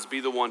oftentimes be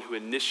the one who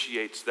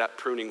initiates that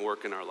pruning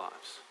work in our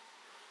lives.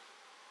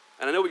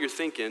 And I know what you're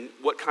thinking,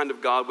 what kind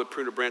of God would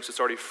prune a branch that's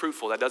already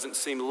fruitful? That doesn't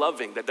seem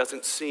loving, that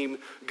doesn't seem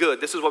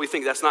good. This is what we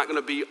think, that's not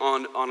gonna be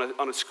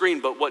on a screen,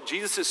 but what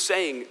Jesus is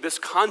saying, this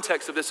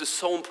context of this is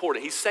so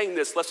important. He's saying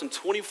this less than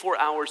 24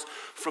 hours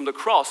from the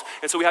cross,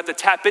 and so we have to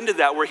tap into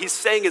that, where he's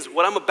saying is,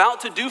 what I'm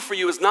about to do for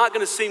you is not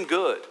gonna seem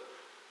good.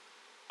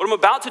 What I'm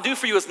about to do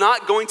for you is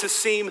not going to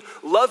seem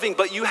loving,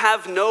 but you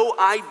have no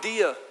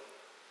idea.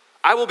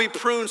 I will be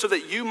pruned so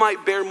that you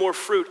might bear more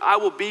fruit. I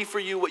will be for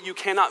you what you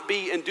cannot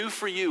be and do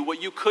for you what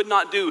you could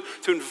not do,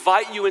 to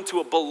invite you into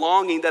a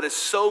belonging that is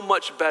so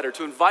much better,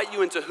 to invite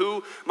you into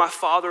who my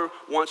Father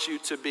wants you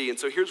to be. And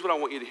so here's what I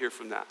want you to hear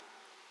from that.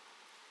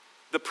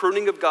 The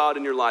pruning of God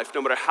in your life,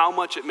 no matter how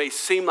much it may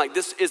seem like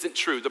this isn't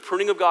true, the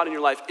pruning of God in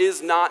your life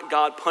is not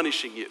God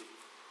punishing you.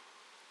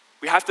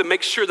 We have to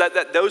make sure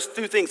that those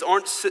two things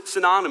aren't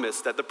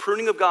synonymous, that the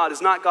pruning of God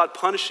is not God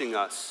punishing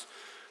us.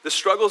 The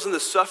struggles and the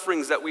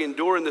sufferings that we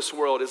endure in this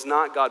world is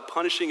not God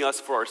punishing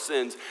us for our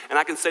sins. And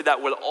I can say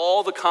that with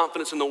all the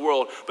confidence in the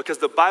world, because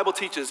the Bible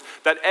teaches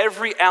that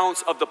every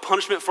ounce of the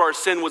punishment for our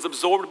sin was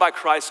absorbed by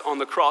Christ on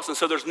the cross. And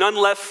so there's none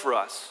left for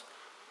us.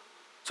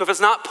 So if it's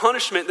not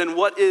punishment, then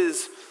what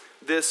is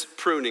this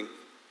pruning?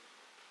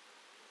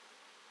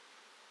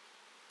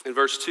 In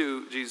verse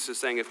 2, Jesus is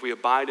saying, if we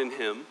abide in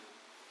him,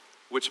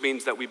 which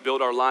means that we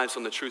build our lives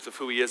on the truth of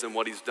who he is and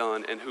what he's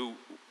done and who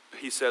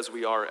he says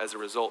we are as a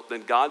result,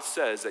 then God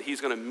says that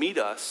he's going to meet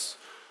us.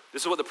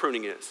 This is what the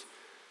pruning is.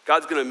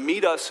 God's going to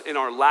meet us in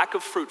our lack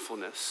of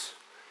fruitfulness,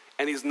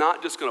 and he's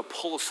not just going to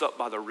pull us up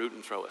by the root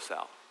and throw us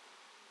out.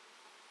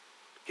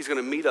 He's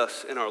going to meet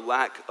us in our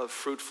lack of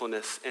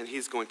fruitfulness, and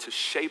he's going to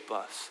shape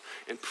us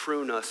and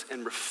prune us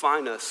and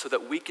refine us so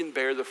that we can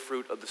bear the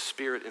fruit of the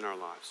Spirit in our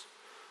lives,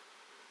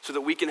 so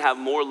that we can have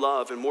more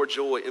love and more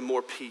joy and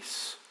more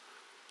peace.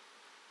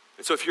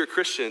 And so if you're a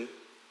Christian,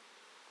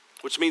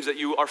 which means that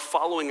you are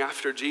following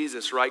after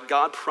Jesus, right?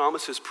 God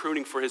promises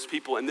pruning for his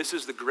people, and this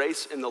is the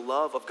grace and the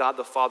love of God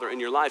the Father in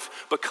your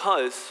life,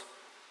 because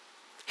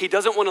he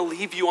doesn't want to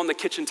leave you on the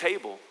kitchen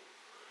table.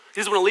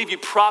 He doesn't want to leave you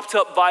propped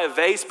up by a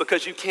vase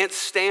because you can't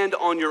stand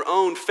on your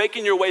own,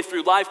 faking your way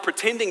through life,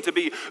 pretending to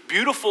be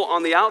beautiful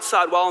on the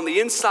outside while on the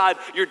inside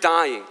you're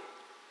dying.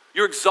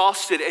 You're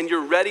exhausted and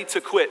you're ready to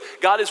quit.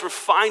 God is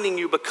refining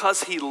you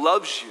because he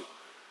loves you,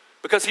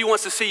 because he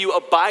wants to see you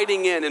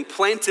abiding in and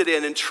planted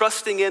in and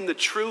trusting in the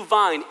true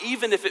vine,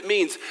 even if it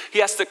means he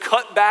has to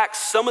cut back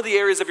some of the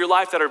areas of your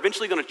life that are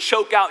eventually going to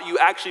choke out you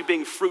actually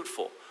being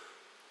fruitful.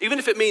 Even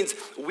if it means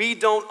we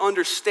don't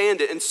understand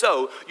it. And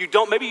so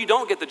maybe you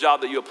don't get the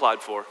job that you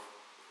applied for,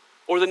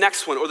 or the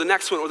next one, or the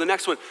next one, or the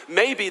next one.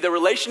 Maybe the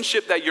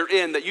relationship that you're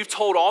in, that you've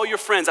told all your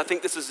friends, I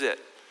think this is it.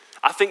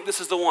 I think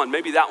this is the one.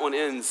 Maybe that one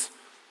ends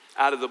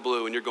out of the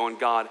blue and you're going,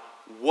 God,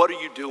 what are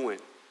you doing?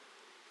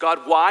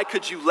 God, why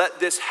could you let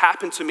this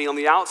happen to me? On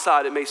the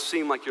outside, it may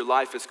seem like your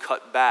life is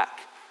cut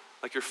back,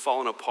 like you're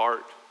falling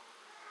apart,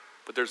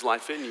 but there's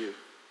life in you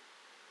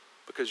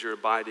because you're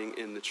abiding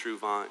in the true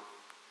vine.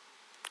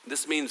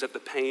 This means that the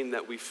pain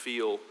that we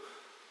feel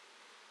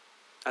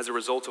as a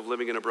result of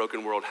living in a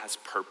broken world has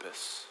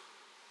purpose.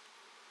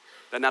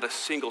 that not a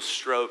single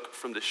stroke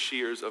from the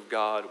shears of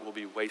God will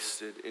be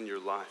wasted in your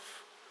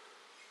life.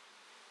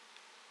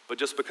 But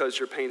just because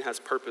your pain has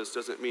purpose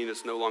doesn't mean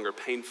it's no longer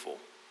painful.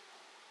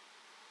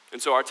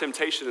 And so our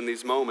temptation in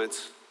these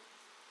moments,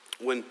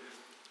 when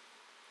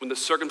the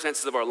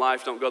circumstances of our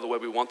life don't go the way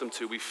we want them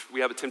to,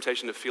 we have a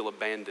temptation to feel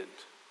abandoned,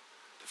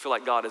 to feel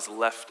like God has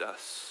left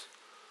us.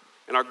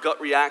 And our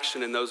gut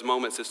reaction in those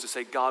moments is to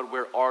say, God,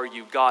 where are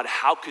you? God,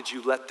 how could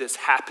you let this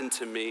happen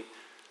to me?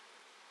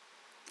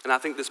 And I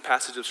think this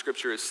passage of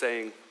Scripture is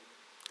saying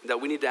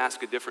that we need to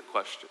ask a different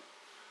question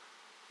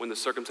when the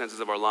circumstances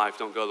of our life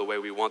don't go the way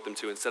we want them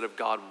to. Instead of,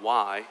 God,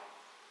 why?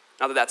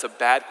 Not that that's a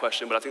bad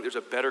question, but I think there's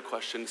a better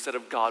question. Instead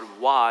of, God,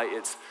 why?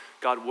 It's,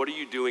 God, what are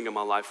you doing in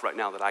my life right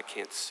now that I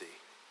can't see?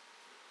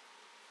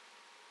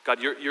 God,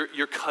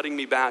 you're cutting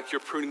me back. You're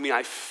pruning me.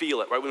 I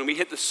feel it, right? When we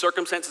hit the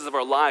circumstances of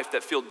our life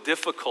that feel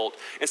difficult,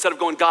 instead of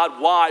going,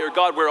 God, why? Or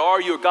God, where are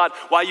you? Or God,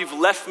 why you've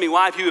left me?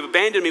 Why have you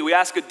abandoned me? We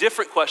ask a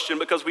different question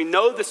because we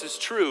know this is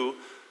true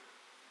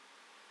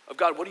of,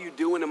 God, what are you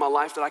doing in my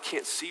life that I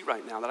can't see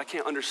right now, that I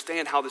can't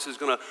understand how this is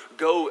going to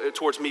go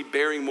towards me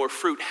bearing more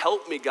fruit?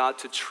 Help me, God,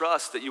 to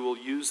trust that you will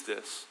use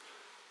this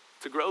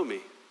to grow me.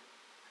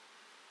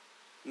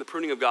 And the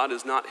pruning of God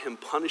is not him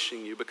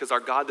punishing you, because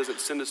our God doesn't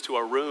send us to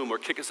our room or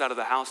kick us out of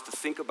the house to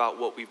think about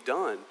what we've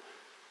done.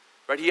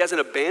 Right? He hasn't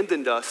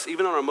abandoned us.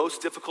 Even on our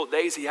most difficult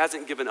days, he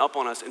hasn't given up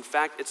on us. In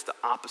fact, it's the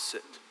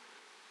opposite.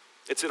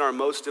 It's in our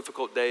most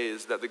difficult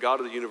days that the God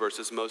of the universe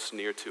is most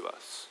near to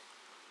us,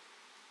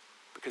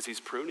 because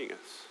he's pruning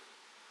us.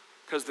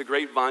 Because the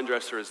great vine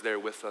dresser is there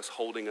with us,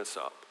 holding us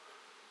up.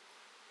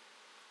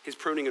 He's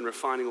pruning and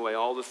refining away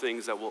all the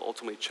things that will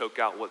ultimately choke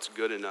out what's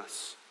good in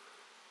us.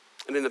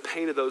 And in the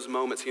pain of those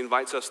moments, he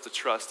invites us to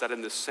trust that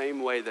in the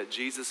same way that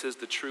Jesus is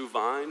the true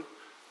vine,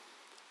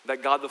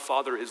 that God the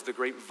Father is the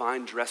great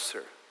vine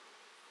dresser,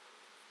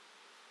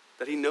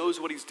 that he knows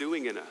what he's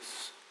doing in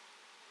us.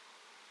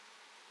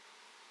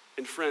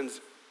 And friends,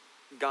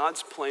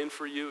 God's plan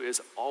for you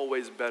is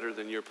always better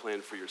than your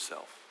plan for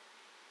yourself.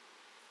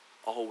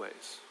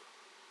 Always.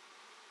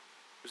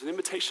 There's an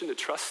invitation to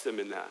trust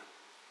him in that.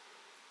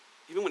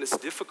 Even when it's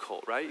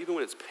difficult, right? Even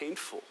when it's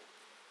painful.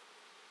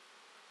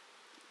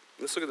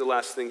 Let's look at the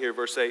last thing here,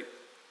 verse 8.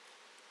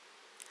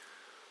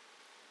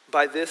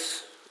 By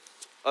this,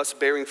 us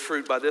bearing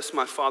fruit, by this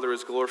my Father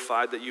is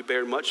glorified, that you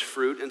bear much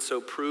fruit, and so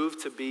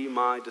prove to be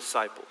my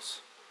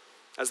disciples.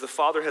 As the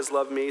Father has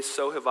loved me,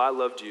 so have I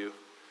loved you.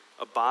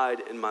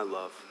 Abide in my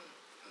love.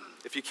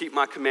 If you keep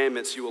my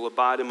commandments, you will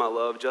abide in my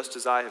love, just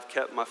as I have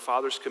kept my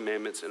Father's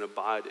commandments and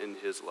abide in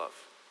his love.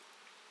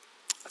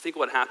 I think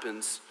what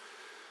happens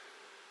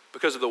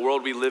because of the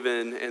world we live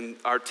in and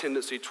our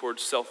tendency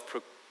towards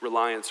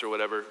self-reliance or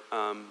whatever,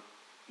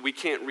 we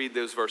can't read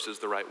those verses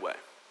the right way.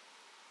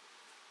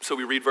 So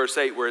we read verse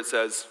 8 where it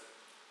says,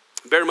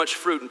 bear much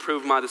fruit and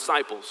prove my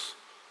disciples.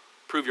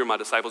 Prove you're my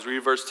disciples. We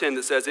read verse 10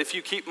 that says, if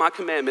you keep my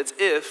commandments,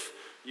 if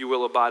you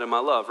will abide in my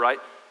love, right?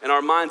 And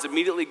our minds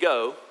immediately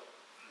go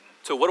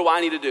to, what do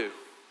I need to do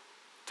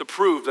to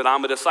prove that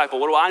I'm a disciple?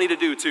 What do I need to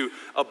do to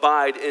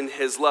abide in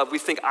his love? We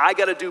think, I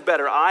got to do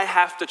better. I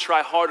have to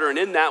try harder. And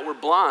in that, we're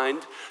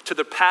blind to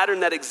the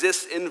pattern that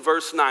exists in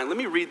verse 9. Let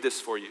me read this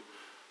for you.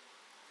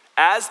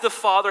 As the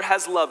Father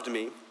has loved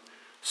me,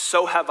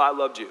 so have I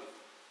loved you.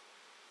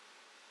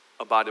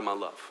 Abide in my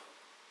love.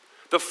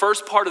 The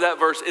first part of that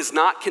verse is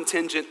not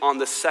contingent on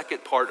the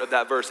second part of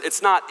that verse.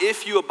 It's not,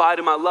 if you abide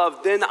in my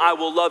love, then I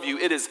will love you.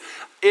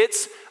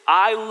 It's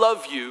I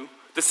love you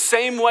the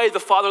same way the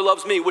Father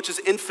loves me, which is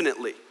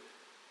infinitely.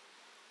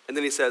 And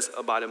then he says,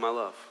 abide in my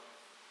love.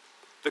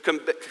 The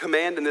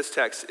command in this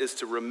text is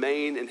to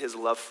remain in his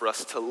love for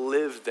us, to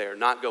live there,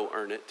 not go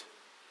earn it.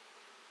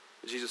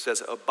 Jesus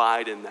says,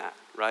 abide in that,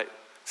 right?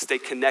 Stay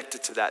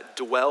connected to that.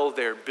 Dwell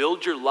there.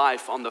 Build your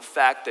life on the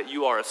fact that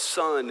you are a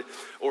son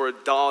or a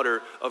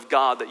daughter of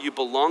God, that you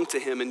belong to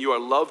him and you are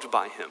loved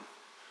by him.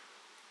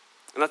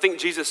 And I think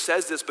Jesus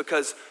says this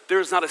because there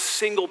is not a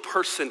single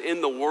person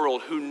in the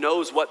world who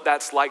knows what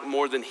that's like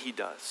more than he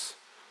does.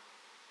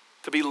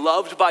 To be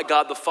loved by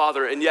God the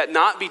Father and yet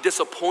not be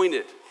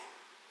disappointed,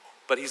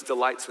 but he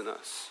delights in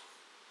us.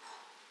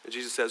 And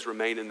Jesus says,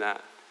 remain in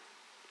that.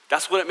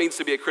 That's what it means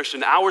to be a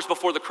Christian. Hours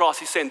before the cross,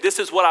 he's saying, this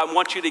is what I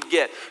want you to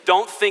get.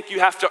 Don't think you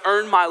have to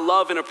earn my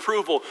love and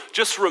approval.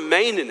 Just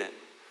remain in it.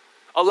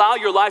 Allow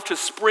your life to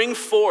spring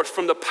forth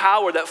from the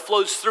power that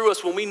flows through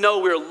us when we know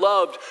we're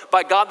loved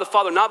by God the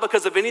Father, not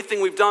because of anything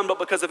we've done, but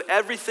because of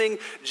everything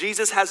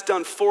Jesus has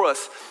done for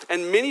us.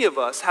 And many of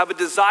us have a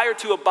desire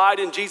to abide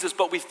in Jesus,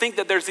 but we think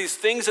that there's these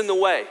things in the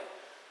way.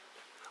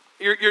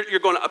 You're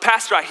going,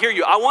 Pastor, I hear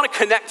you. I want to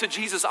connect to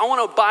Jesus. I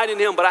want to abide in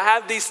him, but I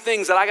have these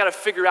things that I got to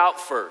figure out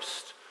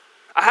first.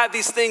 I have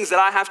these things that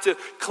I have to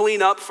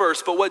clean up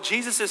first. But what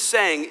Jesus is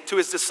saying to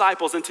his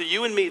disciples and to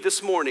you and me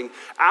this morning,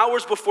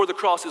 hours before the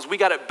cross, is we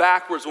got it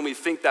backwards when we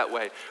think that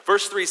way.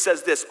 Verse 3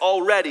 says this,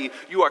 already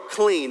you are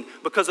clean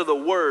because of the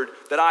word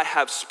that I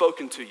have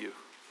spoken to you.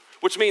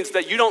 Which means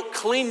that you don't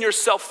clean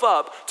yourself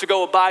up to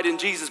go abide in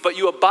Jesus, but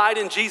you abide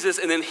in Jesus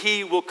and then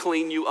he will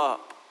clean you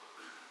up.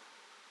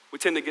 We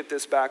tend to get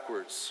this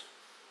backwards.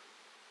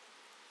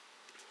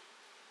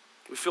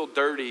 We feel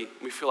dirty.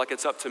 We feel like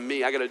it's up to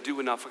me. I got to do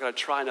enough. I got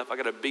to try enough. I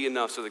got to be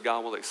enough so that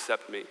God will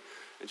accept me.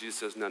 And Jesus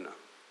says, no.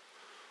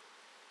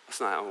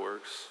 That's not how it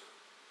works.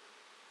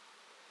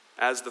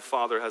 As the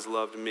Father has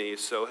loved me,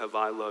 so have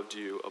I loved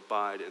you.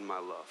 Abide in my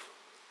love.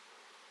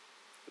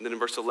 And then in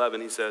verse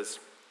 11, he says,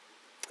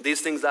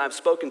 these things I have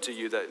spoken to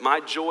you, that my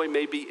joy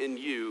may be in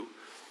you,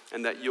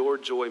 and that your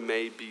joy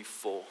may be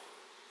full.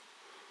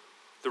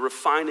 The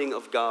refining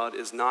of God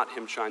is not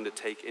him trying to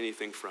take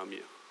anything from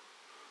you.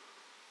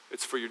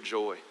 It's for your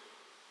joy.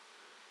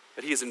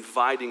 That he is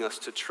inviting us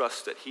to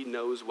trust that he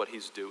knows what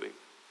he's doing.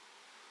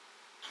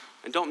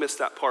 And don't miss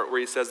that part where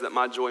he says that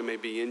my joy may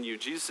be in you.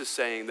 Jesus is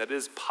saying that it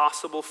is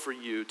possible for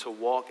you to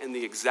walk in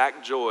the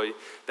exact joy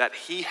that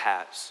he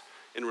has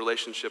in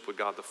relationship with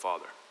God the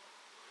Father.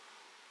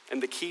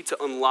 And the key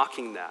to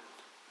unlocking that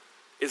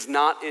is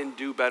not in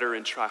do better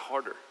and try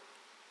harder.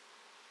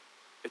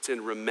 It's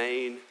in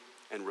remain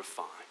and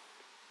refine.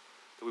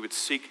 That we would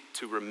seek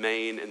to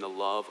remain in the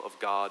love of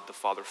God the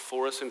Father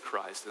for us in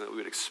Christ, and that we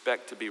would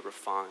expect to be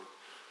refined.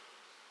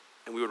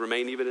 And we would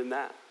remain even in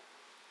that.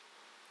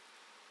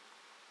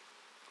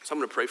 So I'm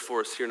going to pray for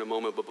us here in a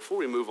moment, but before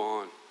we move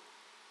on,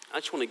 I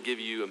just want to give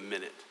you a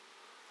minute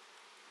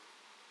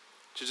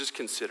to just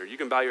consider. You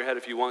can bow your head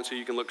if you want to.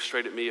 You can look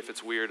straight at me if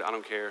it's weird. I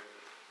don't care.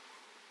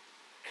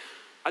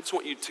 I just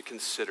want you to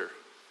consider,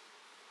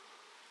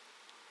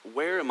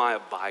 where am I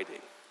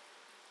abiding?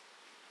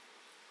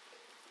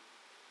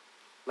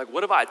 Like,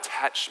 what have I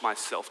attached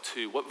myself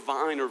to? What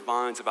vine or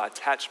vines have I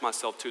attached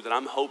myself to that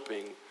I'm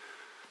hoping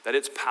that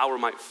its power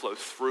might flow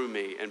through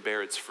me and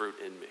bear its fruit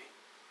in me?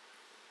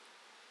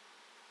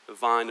 The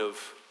vine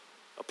of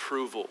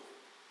approval,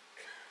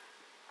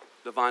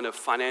 the vine of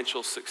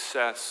financial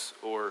success,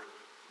 or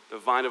the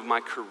vine of my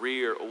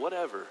career, or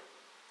whatever.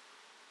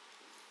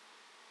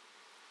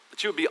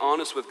 That you would be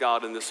honest with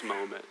God in this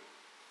moment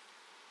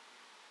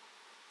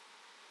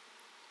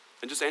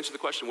and just answer the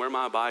question, where am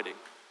I abiding?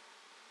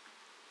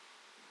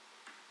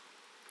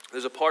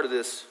 There's a part of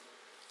this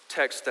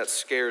text that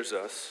scares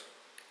us.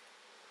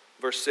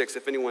 Verse 6,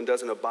 if anyone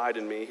doesn't abide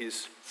in me,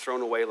 he's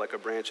thrown away like a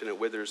branch and it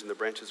withers, and the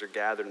branches are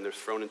gathered and they're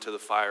thrown into the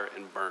fire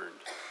and burned.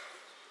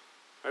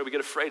 All right, we get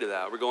afraid of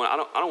that. We're going, I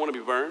don't want to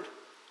be burned.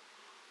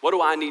 What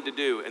do I need to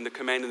do? And the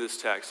command in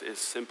this text is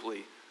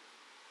simply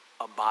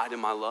abide in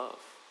my love.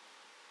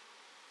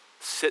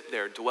 Sit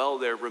there, dwell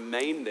there,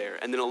 remain there,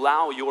 and then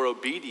allow your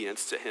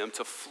obedience to him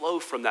to flow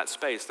from that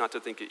space, not to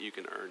think that you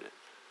can earn it.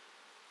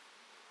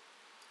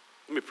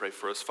 Let me pray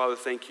for us. Father,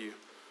 thank you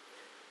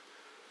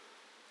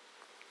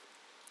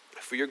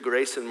for your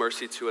grace and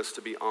mercy to us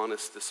to be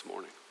honest this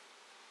morning.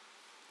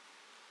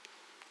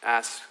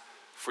 Ask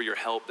for your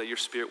help, that your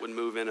Spirit would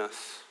move in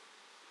us.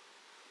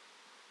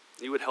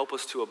 You would help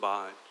us to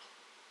abide.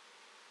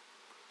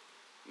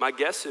 My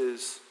guess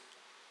is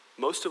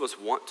most of us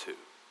want to.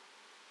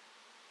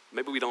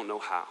 Maybe we don't know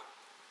how.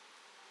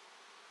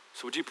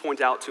 So would you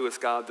point out to us,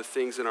 God, the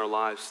things in our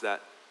lives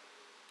that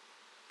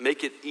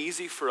make it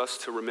easy for us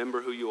to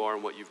remember who you are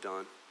and what you've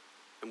done?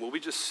 And will we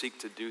just seek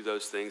to do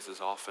those things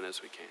as often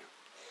as we can?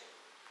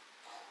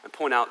 And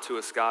point out to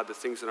us, God, the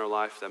things in our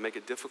life that make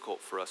it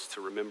difficult for us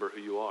to remember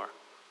who you are.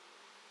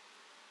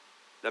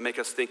 That make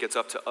us think it's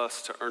up to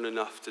us to earn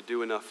enough, to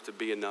do enough, to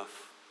be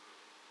enough.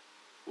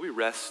 We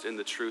rest in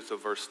the truth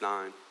of verse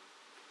 9.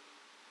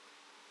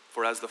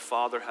 For as the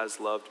Father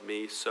has loved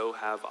me, so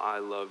have I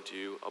loved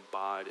you.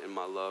 Abide in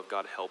my love.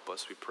 God, help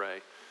us, we pray.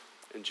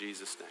 In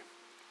Jesus'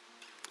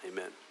 name,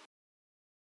 amen.